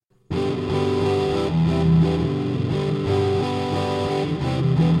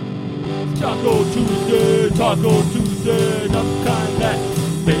Taco Tuesday, Taco Tuesday. Not the kind that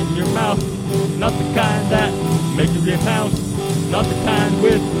spit in your mouth. Not the kind that make you get house. Not the kind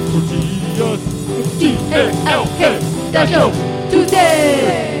with tortillas. T-A-L-K, Taco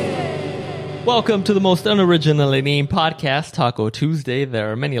Tuesday. Welcome to the most unoriginally named podcast, Taco Tuesday.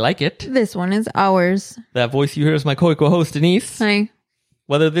 There are many like it. This one is ours. That voice you hear is my co-host, Denise. Hi.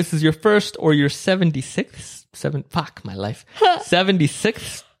 Whether this is your first or your 76th,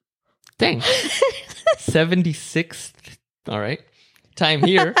 76th, dang, 76th, all right, time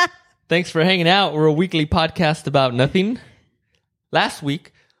here. Thanks for hanging out. We're a weekly podcast about nothing. Last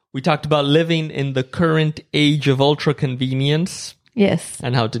week, we talked about living in the current age of ultra convenience. Yes.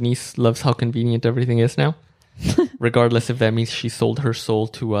 And how Denise loves how convenient everything is now. Regardless if that means she sold her soul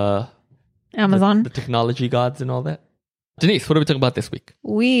to Amazon. the technology gods and all that. Denise, what are we talking about this week?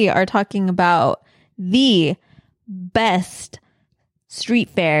 We are talking about the best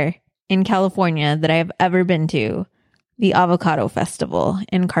street fair in California that I have ever been to. The Avocado Festival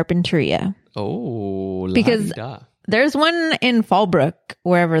in Carpinteria. Oh, Because la-di-da. there's one in Fallbrook,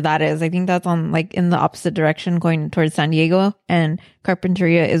 wherever that is. I think that's on like in the opposite direction going towards San Diego. And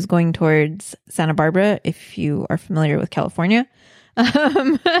Carpinteria is going towards Santa Barbara, if you are familiar with California.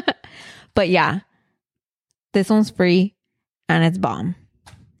 But yeah, this one's free and it's bomb.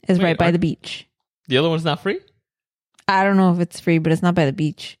 It's Wait, right by the beach. The other one's not free? I don't know if it's free, but it's not by the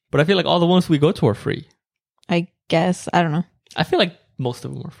beach. But I feel like all the ones we go to are free. I guess. I don't know. I feel like most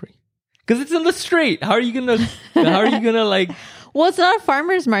of them are free. Because it's in the street. How are you gonna like... Well, it's not a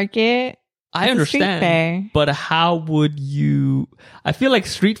farmer's market. I It's a street understand, fair. but how would you... I feel like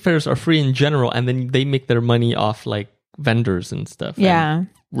street fairs are free in general, and then they make their money off like vendors and stuff. Yeah. And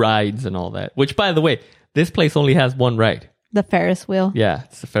rides and all that. Which, by the way, this place only has one ride. The Ferris wheel. Yeah,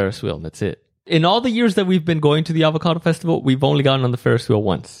 it's the Ferris wheel, and that's it. In all the years that we've been going to the Avocado Festival, we've only gotten on the Ferris wheel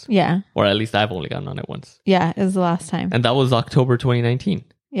once. Yeah. Or at least I've only gotten on it once. Yeah, it was the last time. And that was October 2019.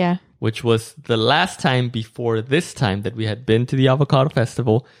 Yeah. Which was the last time before this time that we had been to the Avocado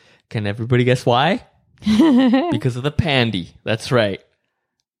Festival. Can everybody guess why? Because of the pandy. That's right.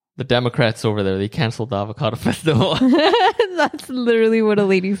 The Democrats over there, they canceled the Avocado Festival. That's literally what a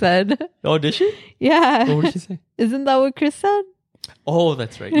lady said. Oh, did she? Yeah. What did she say? Isn't that what Chris said? Oh,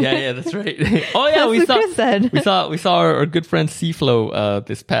 that's right. Yeah, that's right. Oh, yeah, That's what Chris said. we saw our good friend Seaflow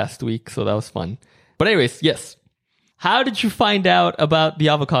this past week, so that was fun. But anyways, yes. How did you find out about the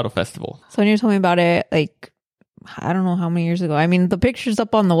Avocado Festival? Sonia told me about it like, I don't know how many years ago. I mean, the picture's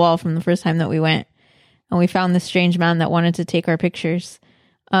up on the wall from the first time that we went. And we found this strange man that wanted to take our pictures.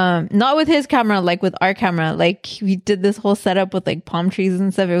 Not with his camera, like with our camera. Like we did this whole setup with like palm trees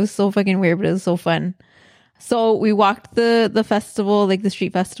and stuff. It was so fucking weird, but it was so fun. So we walked the festival, like the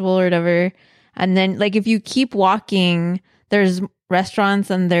street festival or whatever. And then like if you keep walking, there's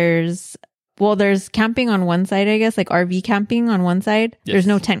restaurants and there's camping on one side, I guess, like RV camping on one side. Yes. There's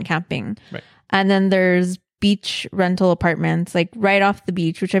no tent camping. Right. And then there's beach rental apartments, like right off the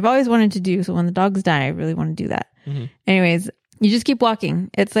beach, which I've always wanted to do. So when the dogs die, I really want to do that. Mm-hmm. Anyways, you just keep walking.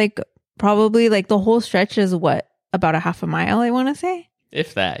 It's like probably like the whole stretch is about a half a mile, I want to say.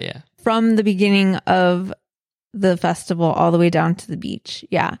 If that, yeah. From the beginning of the festival all the way down to the beach.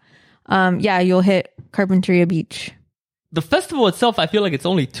 Yeah. You'll hit Carpinteria Beach. The festival itself, I feel like it's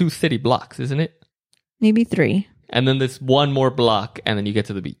only 2 city blocks, isn't it? Maybe 3. And then there's one more block, and then you get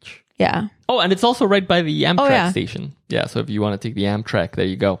to the beach. Yeah. Oh, and it's also right by the Amtrak Oh, station. Yeah, so if you want to take the Amtrak, there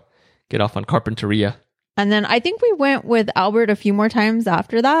you go. Get off on Carpinteria. And then I think we went with Albert a few more times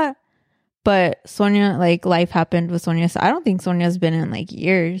after that. But Sonia, like life happened with Sonia. So I don't think Sonia's been in like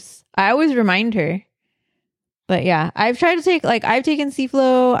years. I always remind her. But yeah, I've tried to I've taken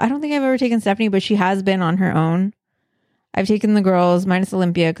Seaflow. I don't think I've ever taken Stephanie, but she has been on her own. I've taken the girls minus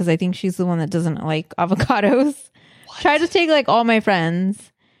Olympia because I think she's the one that doesn't like avocados. Try to take like all my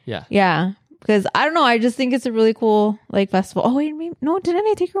friends. Yeah. Yeah. Because I don't know. I just think it's a really cool like festival. Oh, wait, no, didn't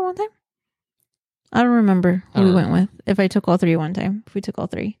I take her one time? I don't remember who we went with. If I took all 3 one time. If we took all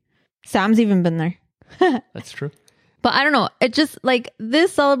 3. Sam's even been there. That's true. But I don't know. It just like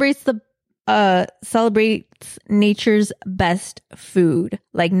this celebrates nature's best food,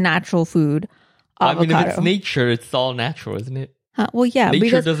 like natural food. Avocado. I mean, if it's nature, it's all natural, isn't it? Well, yeah.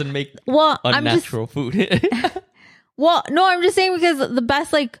 Nature doesn't make unnatural food. Well, no, I'm just saying because the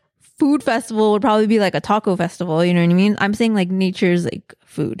best like food festival would probably be like a taco festival. You know what I mean? I'm saying like nature's like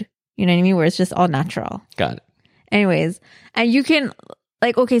food. You know what I mean? Where it's just all natural. Got it. Anyways, and you can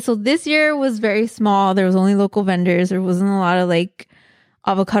like, okay, so this year was very small. There was only local vendors. There wasn't a lot of like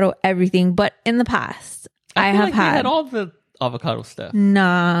avocado everything. But in the past, I have had all the avocado stuff.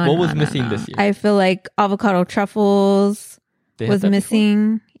 What was missing this year? I feel like avocado truffles was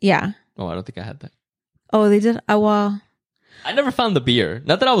missing. Yeah. Oh, I don't think I had that. Oh, they did. Well, I never found the beer.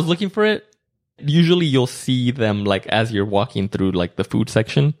 Not that I was looking for it. Usually you'll see them like as you're walking through like the food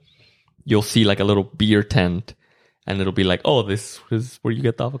section, you'll see like a little beer tent and it'll be like, oh, this is where you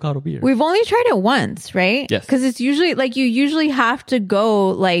get the avocado beer. we've only tried it once, right? Yes. Because it's usually like you usually have to go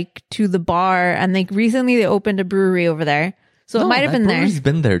like to the bar, and like recently they opened a brewery over there, so it might have been there. He's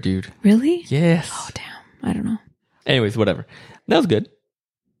been there, dude. Really? Yes. Oh damn! I don't know. Anyways, whatever. That was good.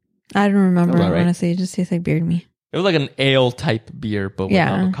 I don't remember. That was all right. Honestly, it just tastes like beer to me. It was like an ale type beer, but with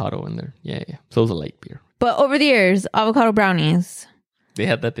Yeah. avocado in there. Yeah. So it was a light beer. But over the years, avocado brownies, They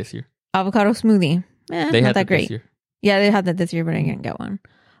had that this year. avocado smoothie. They Not had that great. this year. Yeah, they had that this year, but I didn't get one.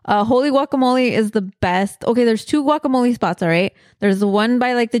 Holy Guacamole is the best. Okay, there's 2 guacamole spots, all right? There's the one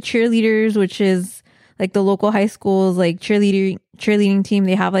by like the cheerleaders, which is like the local high school's like cheerleading team.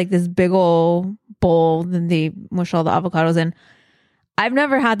 They have like this big old bowl that they mush all the avocados in. I've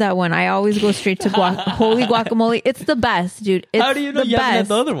never had that one. I always go straight to Holy Guacamole. It's the best, dude. It's How do you know the you haven't had best.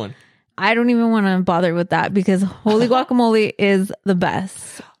 the other one? I don't even want to bother with that because Holy Guacamole is the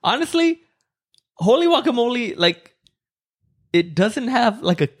best. Honestly, Holy Guacamole, like, it doesn't have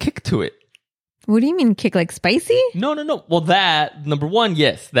like a kick to it. What do you mean kick? Like spicy? No. Well, that, number one,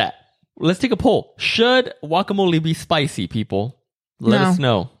 yes, that. Let's take a poll. Should guacamole be spicy, people? Let No. us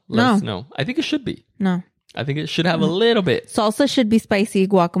know. Let No. us know. I think it should be. No. I think it should have a little bit. Salsa should be spicy.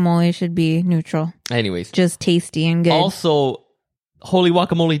 Guacamole should be neutral. Anyways, Just tasty and good. also, Holy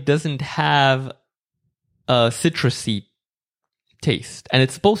Guacamole doesn't have a citrusy taste, and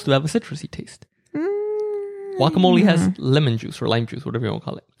it's supposed to have a citrusy taste. Guacamole has lemon juice or lime juice, whatever you want to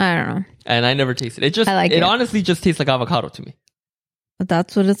call it. I don't know. And I never tasted it. I like it. It honestly just tastes like avocado to me. But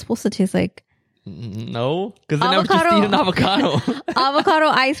that's what it's supposed to taste like. No, because I never just Avocado. eat an avocado. Avocado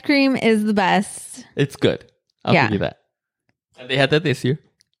ice cream is the best. It's good. I'll Yeah. give you that. And they had that this year.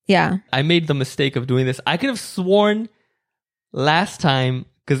 Yeah. I made the mistake of doing this. I could have sworn last time,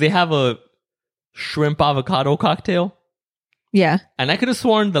 because they have a shrimp avocado cocktail. Yeah. And I could have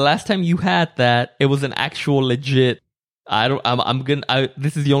sworn the last time you had that, it was an actual legit.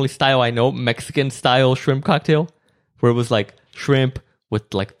 This is the only style I know, Mexican style shrimp cocktail, where it was like shrimp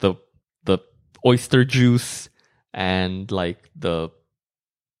with like the oyster juice and like the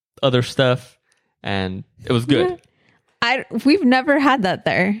other stuff, and it was good. We've never had that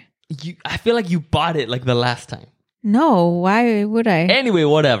there. I feel like you bought it like the last time. No, why would I? Anyway,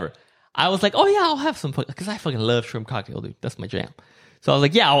 whatever. I was like, oh yeah, I'll have some, because I fucking love shrimp cocktail, dude. That's my jam. So I was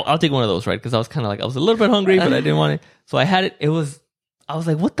like, yeah, I'll take one of those, right? Because I was kind of like, I was a little bit hungry, but I didn't want it. So I had it. I was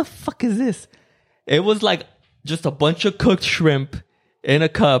like, what the fuck is this? It was like just a bunch of cooked shrimp in a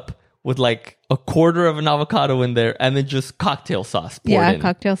cup with like a quarter of an avocado in there, and then just cocktail sauce poured in.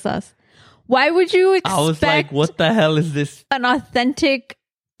 Cocktail sauce. Why would you expect I was like, what the hell is this? an authentic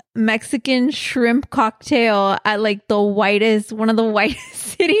Mexican shrimp cocktail at like one of the whitest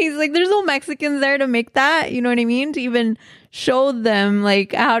cities? Like there's no Mexicans there to make that, you know what I mean? To even show them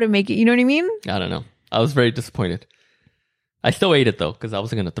like how to make it, you know what I mean? I don't know. I was very disappointed. I still ate it though, because I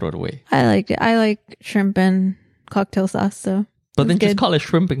wasn't going to throw it away. I liked it. I like shrimp and cocktail sauce, so But then it's just good. call it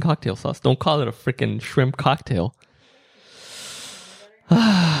shrimp and cocktail sauce. Don't call it a freaking shrimp cocktail.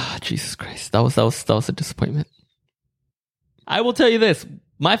 Jesus Christ. That was a disappointment. I will tell you this.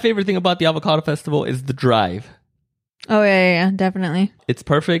 My favorite thing about the Avocado Festival is the drive. Oh yeah, definitely. It's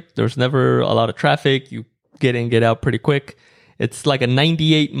perfect. There's never a lot of traffic. You get in, get out pretty quick. It's like a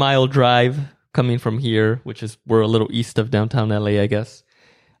 98-mile drive coming from here, which is, we're a little east of downtown LA, I guess.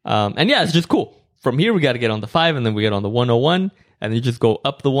 And yeah, it's just cool. From here, we got to get on the 5, and then we get on the 101, and you just go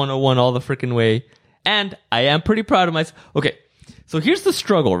up the 101 all the freaking way. And I am pretty proud of myself. Okay, so here's the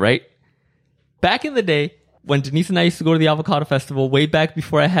struggle, right? Back in the day, when Denise and I used to go to the Avocado Festival, way back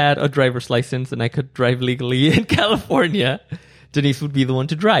before I had a driver's license and I could drive legally in California, Denise would be the one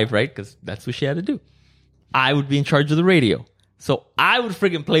to drive, right? Because that's what she had to do. I would be in charge of the radio. So I would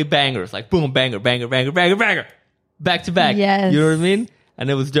friggin' play bangers, like boom, banger, banger, banger, banger, banger, back to back. Yes. You know what I mean?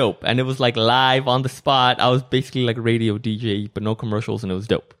 And it was dope. And it was like live on the spot. I was basically like a radio DJ, but no commercials, and it was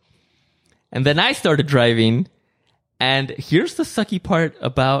dope. And then I started driving. And here's the sucky part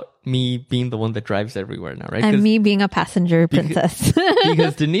about me being the one that drives everywhere now, right? And me being a passenger princess.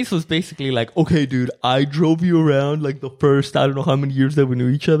 Because Denise was basically like, okay, dude, I drove you around like the first, I don't know how many years that we knew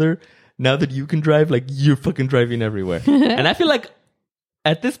each other. Now that you can drive, like, you're fucking driving everywhere. And I feel like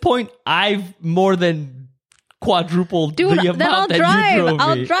at this point, I've more than quadrupled Dude, the then amount I'll that drive. you drove me.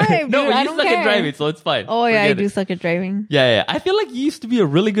 I'll drive, No, dude. but I you don't suck care. at driving, so it's fine. Oh yeah, I Forget do it. suck at driving. Yeah. I feel like you used to be a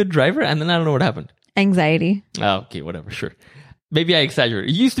really good driver, and then I don't know what happened. Anxiety. Oh, okay, whatever, sure. Maybe I exaggerate.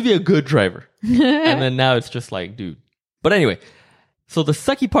 You used to be a good driver. And then now it's just like, dude. But anyway, So the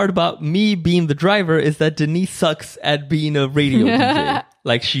sucky part about me being the driver is that Denise sucks at being a radio DJ.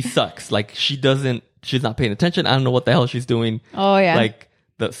 Like, she sucks. Like, she's not paying attention. I don't know what the hell she's doing. Oh, yeah. Like,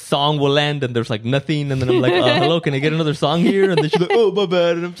 the song will end and there's like nothing. And then I'm like, hello, can I get another song here? And then she's like, oh, my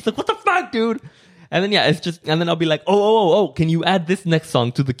bad. And I'm just like, what the fuck, dude? And then, yeah, it's just, and then I'll be like, oh, can you add this next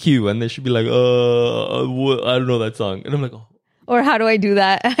song to the queue? And then she'll be like, I don't know that song. And I'm like, oh. Or how do I do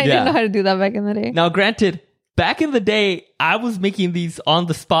that? I didn't know how to do that back in the day. Now, granted, back in the day, I was making these on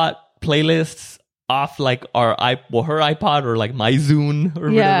the spot playlists off like her iPod or like my Zune or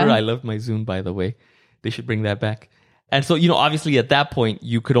whatever. I love my Zune, by the way. They should bring that back. And so, obviously at that point,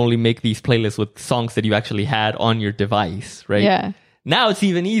 you could only make these playlists with songs that you actually had on your device, right? Yeah. Now it's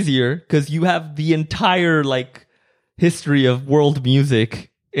even easier because you have the entire like history of world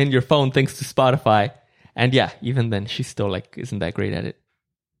music in your phone thanks to Spotify. And yeah, even then, she still like isn't that great at it.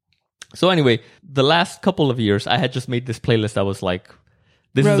 So anyway, the last couple of years, I had just made this playlist that was like,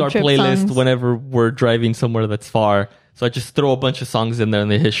 this Road is our trip playlist songs. whenever we're driving somewhere that's far. So I just throw a bunch of songs in there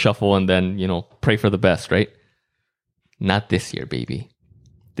and they hit shuffle and then, pray for the best, right? Not this year, baby.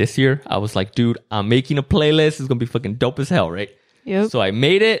 This year, I was like, dude, I'm making a playlist. It's going to be fucking dope as hell, right? Yep. So I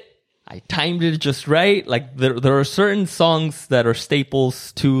made it. I timed it just right. Like there are certain songs that are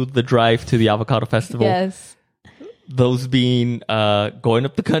staples to the drive to the Avocado Festival. Yes. Those being Going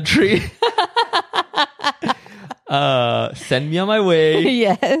Up the Country, Send Me On My Way.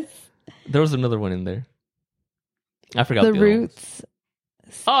 Yes. There was another one in there. I forgot The other one. Roots.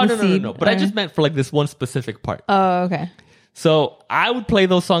 Oh, The no. Seed, But I or- just meant for like this one specific part. Oh, okay. So I would play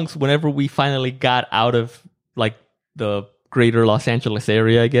those songs whenever we finally got out of like the greater Los Angeles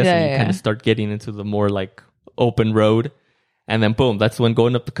area, I guess, Yeah, and you yeah, kind of yeah. start getting into the more like open road. And then boom, that's when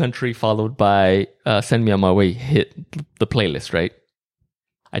Going Up the Country followed by Send Me On My Way hit the playlist, right?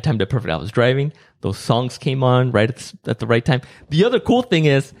 I timed it perfect. I was driving. Those songs came on right at the right time. The other cool thing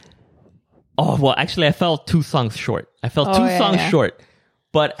is, actually I fell 2 songs short. I fell two songs short.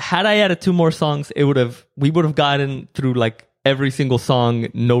 But had I added 2 more songs, we would have gotten through like every single song,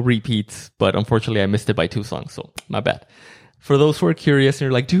 no repeats. But unfortunately, I missed it by 2 songs. So my bad. For those who are curious and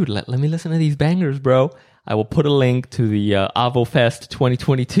you're like, dude, let me listen to these bangers, bro. I will put a link to the Avo Fest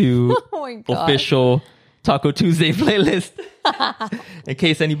 2022 Oh my God. official Taco Tuesday playlist. In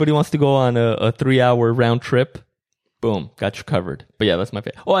case anybody wants to go on a 3-hour round trip. Boom, got you covered. But yeah, that's my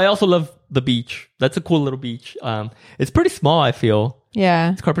favorite. Oh, I also love the beach. That's a cool little beach. It's pretty small, I feel.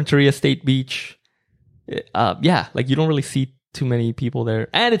 Yeah. It's Carpinteria State Beach. Yeah, like you don't really see too many people there.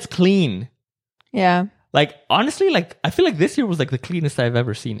 And it's clean. Yeah. Like, honestly, like I feel like this year was like the cleanest I've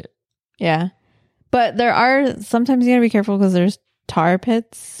ever seen it. Yeah. But there are, sometimes you gotta be careful because there's tar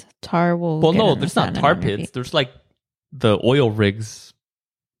pits. Tar will. Well, get no, in the there's not sand and tar on your pits. feet. There's like the oil rigs.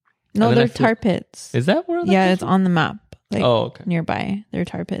 No, And then they're I feel- tar pits. Is that where that Yeah, is? it's on the map. Like Oh, okay. nearby. They're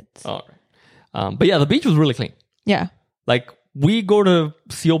tar pits. All right. But yeah, the beach was really clean. Yeah. Like we go to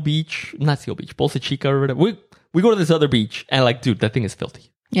Bolsa Chica or whatever. We go to this other beach and like, dude, that thing is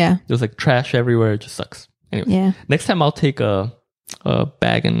filthy. Yeah. There's like trash everywhere. It just sucks. Anyway, Yeah. next time I'll take a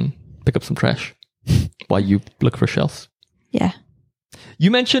bag and pick up some trash while you look for shells. Yeah. You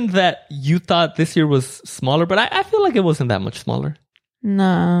mentioned that you thought this year was smaller, but I feel like it wasn't that much smaller.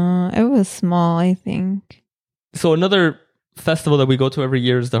 No, it was small, I think. So another festival that we go to every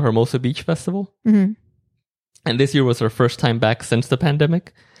year is the Hermosa Beach Festival. Hmm. And this year was our first time back since the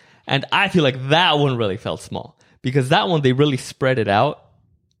pandemic. And I feel like that one really felt small because that one, they really spread it out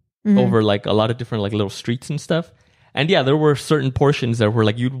over like a lot of different like little streets and stuff. And yeah, there were certain portions that were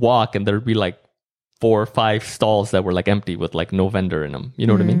like you'd walk and there'd be like 4 or 5 stalls that were like empty with like no vendor in them. You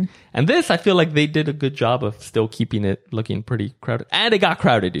know what I mean? And this, I feel like they did a good job of still keeping it looking pretty crowded. And it got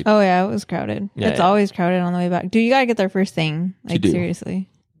crowded, dude. Oh yeah, it was crowded. Yeah, It's yeah. always crowded on the way back. Dude, you gotta get there first thing. Like do. seriously.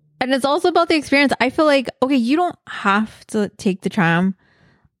 And it's also about the experience. I feel like, okay, you don't have to take the tram.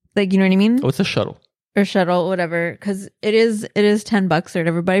 Like, you know what I mean? Oh, it's a shuttle. Or shuttle, whatever. Cause it is $10 or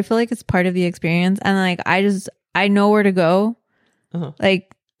whatever. But I feel like it's part of the experience. And like I know where to go. Uh-huh.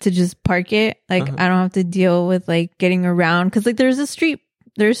 Like to just park it. Like I don't have to deal with like getting around. Cause like there's it's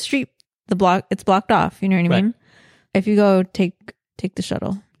blocked off. You know what I Right. mean? If you go take the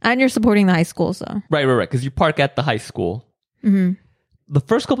shuttle. And you're supporting the high school, so. Right. Because you park at the high school. Mm-hmm. The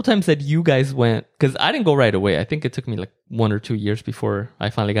first couple times that you guys went, because I didn't go right away. I think it took me like 1 or 2 years before I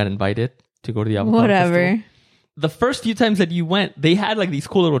finally got invited to go to the Avocado Whatever. Festival. The first few times that you went, they had like these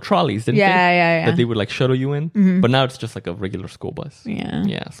cool little trolleys, didn't they? Yeah. That they would like shuttle you in. But now it's just like a regular school bus. Yeah.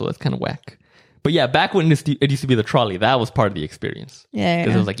 Yeah, so that's kind of whack. But yeah, back when it used to be the trolley, that was part of the experience. Yeah.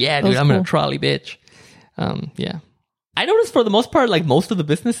 Because it was like, yeah, That dude, was I'm in a cool. trolley, bitch. Yeah. I noticed for the most part, like most of the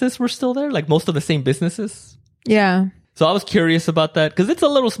businesses were still there, like most of the same businesses. Yeah. So I was curious about that because it's a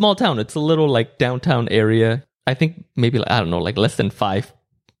little small town. It's a little like downtown area. I think maybe, I don't know, like less than 5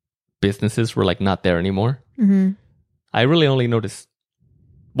 businesses were like not there anymore. Mm-hmm. I really only noticed,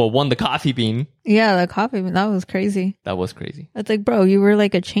 well, one, the Coffee Bean. Yeah, the Coffee Bean. That was crazy. That was crazy. It's like, bro, you were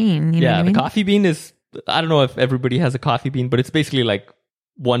like a chain. You know what I mean? The Coffee Bean is, I don't know if everybody has a Coffee Bean, but it's basically like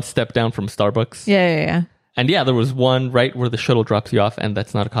one step down from Starbucks. Yeah. And yeah, there was one right where the shuttle drops you off, and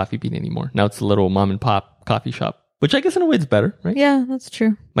that's not a Coffee Bean anymore. Now it's a little mom and pop coffee shop, which I guess in a way is better, right? Yeah, that's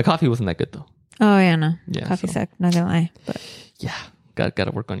true. My coffee wasn't that good though. Oh, yeah, no. Yeah, Coffee so- suck, not gonna lie. But Yeah, got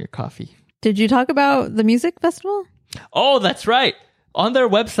to work on your coffee. did you talk about the music festival? Oh, that's right. On their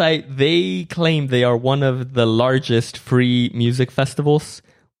website, they claim they are one of the largest free music festivals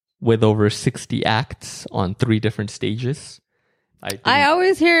with over 60 acts on 3 different stages. I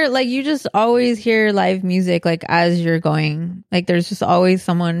always hear, like, you just always hear live music, like, as you're going. Like, there's just always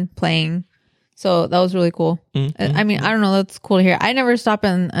someone playing. So that was really cool. I mean, I don't know. That's cool to hear. I never stop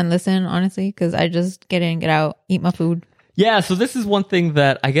and listen, honestly, because I just get in, get out, eat my food. Yeah, so this is one thing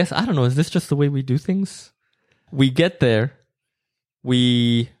that I guess, I don't know, is this just the way we do things? We get there,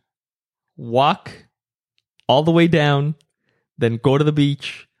 we walk all the way down, then go to the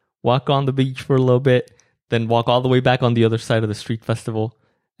beach, walk on the beach for a little bit, then walk all the way back on the other side of the street festival,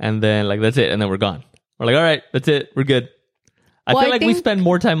 and then like that's it, and then we're gone. We're like, all right, that's it, we're good. I Well, feel I like we think- spend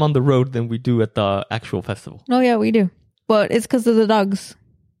more time on the road than we do at the actual festival. No, yeah, we do. But it's because of the dogs.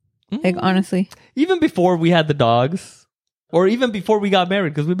 Like, honestly. Even before we had the dogs, or even before we got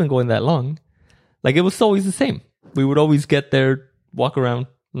married, because we've been going that long, like it was always the same. We would always get there, walk around,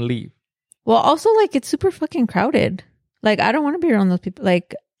 and leave. Well, also, like, it's super fucking crowded. Like, I don't want to be around those people.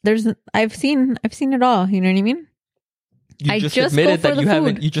 Like, I've seen it all. You know what I mean? You I just just admitted go for that the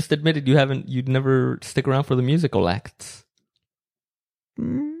haven't. food. You just admitted you'd never stick around for the musical acts. I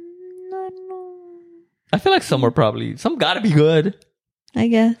don't know. I feel like some gotta be good. I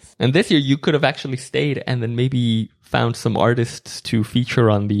guess. And this year you could have actually stayed and then maybe found some artists to feature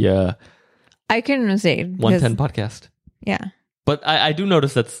on the I couldn't say. 110 podcast. Yeah. But I do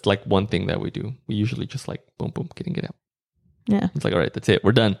notice that's like one thing that we do. We usually just like boom, boom, get out. Yeah. It's like, all right, that's it.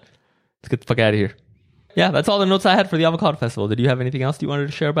 We're done. Let's get the fuck out of here. Yeah, that's all the notes I had for the Avocado Festival. Did you have anything else you wanted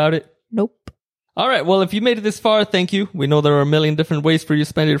to share about it? Nope. All right. Well, if you made it this far, thank you. We know there are a million different ways for you to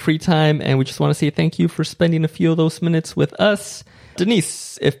spend your free time, and we just want to say thank you for spending a few of those minutes with us.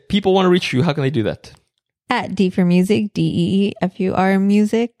 Denise, if people want to reach you, how can they do that? At D for Music, DEEFUR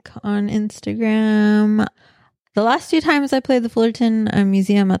Music on Instagram. The last 2 times I played the Fullerton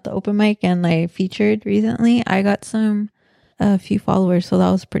Museum at the open mic and I featured recently, I got a few followers, so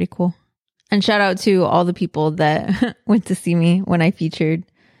that was pretty cool. And shout out to all the people that went to see me when I featured.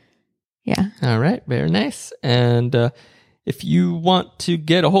 Yeah. All right. Very nice. And if you want to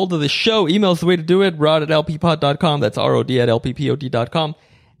get a hold of the show, email's the way to do it. rod@lppod.com. That's ROD@lppod.com.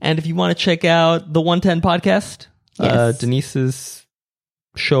 And if you want to check out the 110 podcast, Yes. Denise's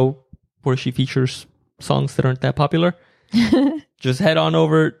show where she features songs that aren't that popular, just head on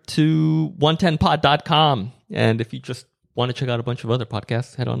over to 110pod.com. And if you just want to check out a bunch of other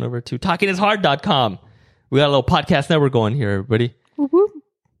podcasts, head on over to talkingishard.com. We got a little podcast network going here, everybody. Whoop, whoop.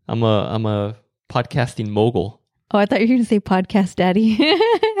 I'm a podcasting mogul. Oh, I thought you were going to say podcast daddy.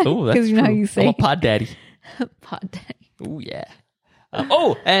 Oh, that's Because you know how true. you say I'm a pod daddy. pod daddy. Oh, yeah.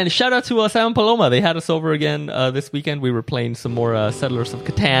 And shout out to Simon Paloma. They had us over again this weekend. We were playing some more Settlers of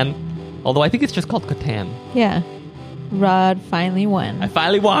Catan. Although I think it's just called Catan. Yeah. Rod finally won. I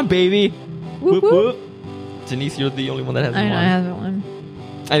finally won, baby. Whoop, whoop. Denise, you're the only one that hasn't I know, won. I haven't won.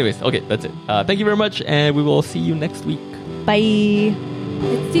 Anyways, okay, that's it. Thank you very much, and we will see you next week. Bye.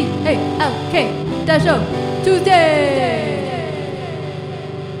 It's TALK Show Tuesday.